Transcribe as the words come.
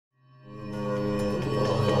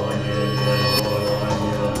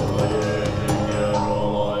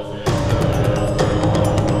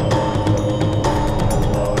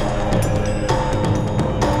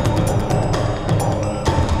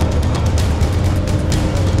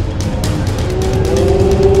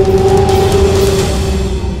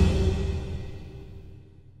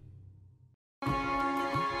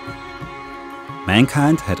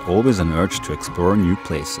Mankind had always an urge to explore new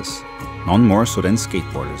places, none more so than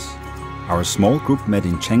skateboarders. Our small group met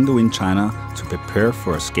in Chengdu in China to prepare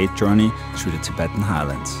for a skate journey through the Tibetan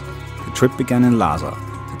highlands. The trip began in Lhasa,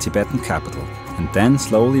 the Tibetan capital, and then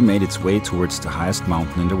slowly made its way towards the highest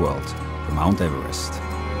mountain in the world, the Mount Everest.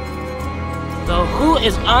 So who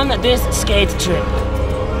is on this skate trip?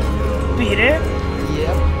 Peter?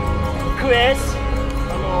 Yep. Chris?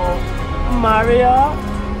 Hello. Mario?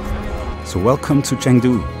 So welcome to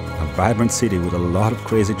Chengdu, a vibrant city with a lot of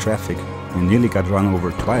crazy traffic. We nearly got run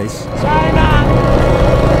over twice. China!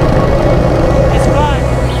 It's fun!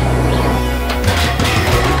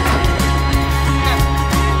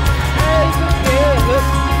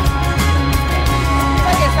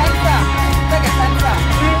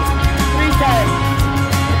 Three times.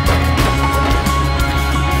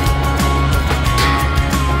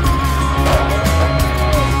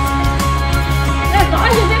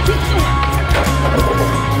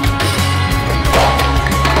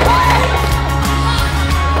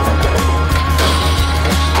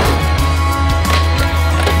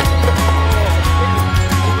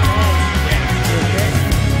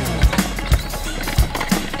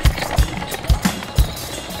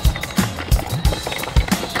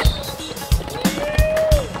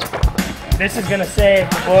 This is gonna save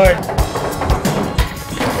the board.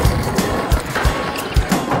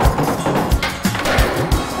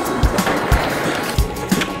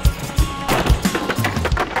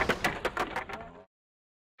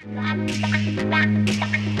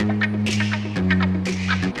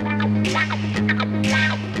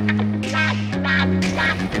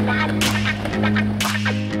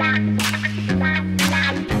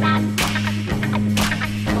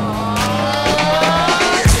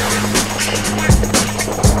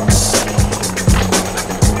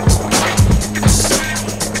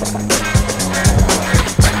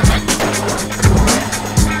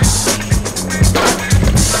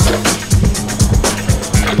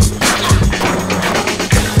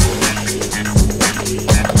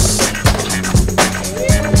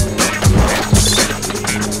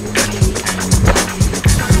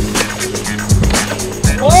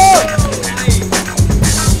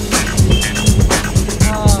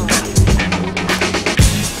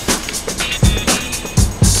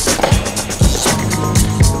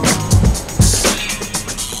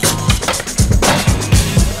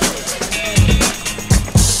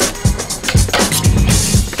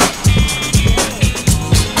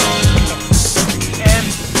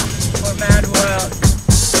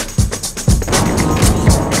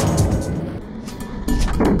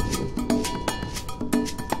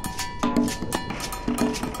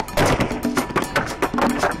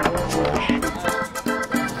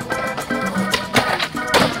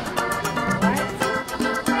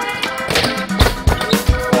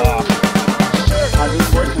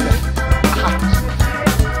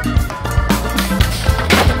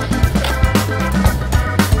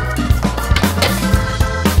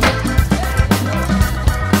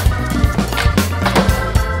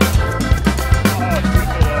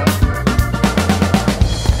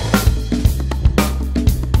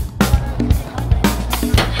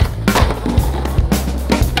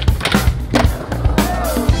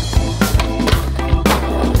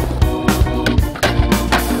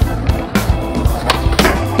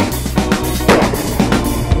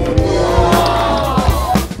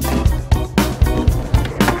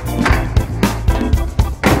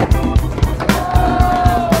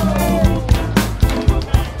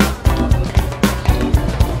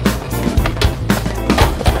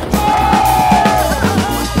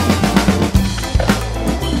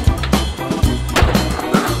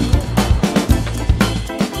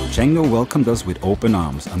 Chengdu welcomed us with open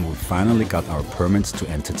arms and we finally got our permits to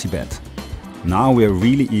enter Tibet. Now we are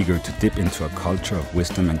really eager to dip into a culture of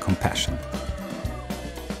wisdom and compassion.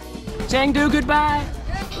 Chengdu, goodbye!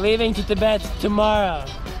 Leaving to Tibet tomorrow.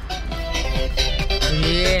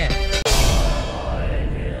 Yeah.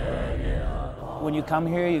 When you come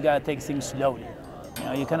here, you gotta take things slowly. You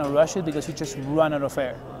know, you kind of rush it because you just run out of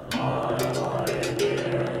air.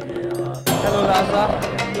 Hello,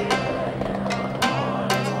 Lhasa.